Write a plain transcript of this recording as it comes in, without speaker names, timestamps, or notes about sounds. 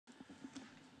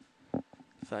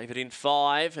Favoured in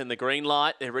 5 and the green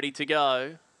light. They're ready to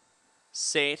go.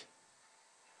 Set.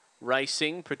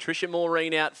 Racing. Patricia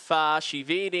Maureen out far. She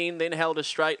veered in, then held a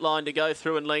straight line to go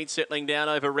through and lead, settling down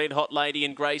over Red Hot Lady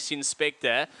and Grace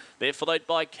Inspector. They're followed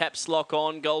by Caps Lock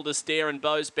On, Goldust Dare and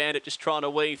Bose Bandit just trying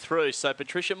to weave through. So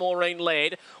Patricia Maureen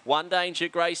led. One Danger,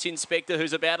 Grace Inspector,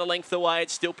 who's about a length away.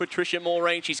 It's still Patricia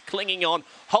Maureen. She's clinging on,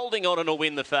 holding on and will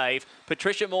win the fave.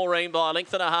 Patricia Maureen by a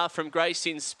length and a half from Grace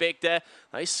Inspector.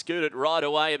 They scooted right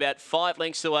away, about 5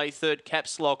 lengths away. Third,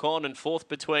 Caps Lock On, and fourth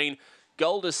between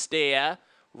Goldust Dare,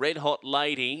 Red Hot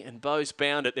Lady and Bose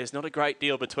Bandit. There's not a great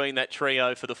deal between that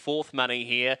trio for the fourth money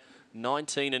here.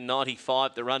 19 and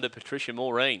 95 the run to Patricia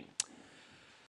Maureen.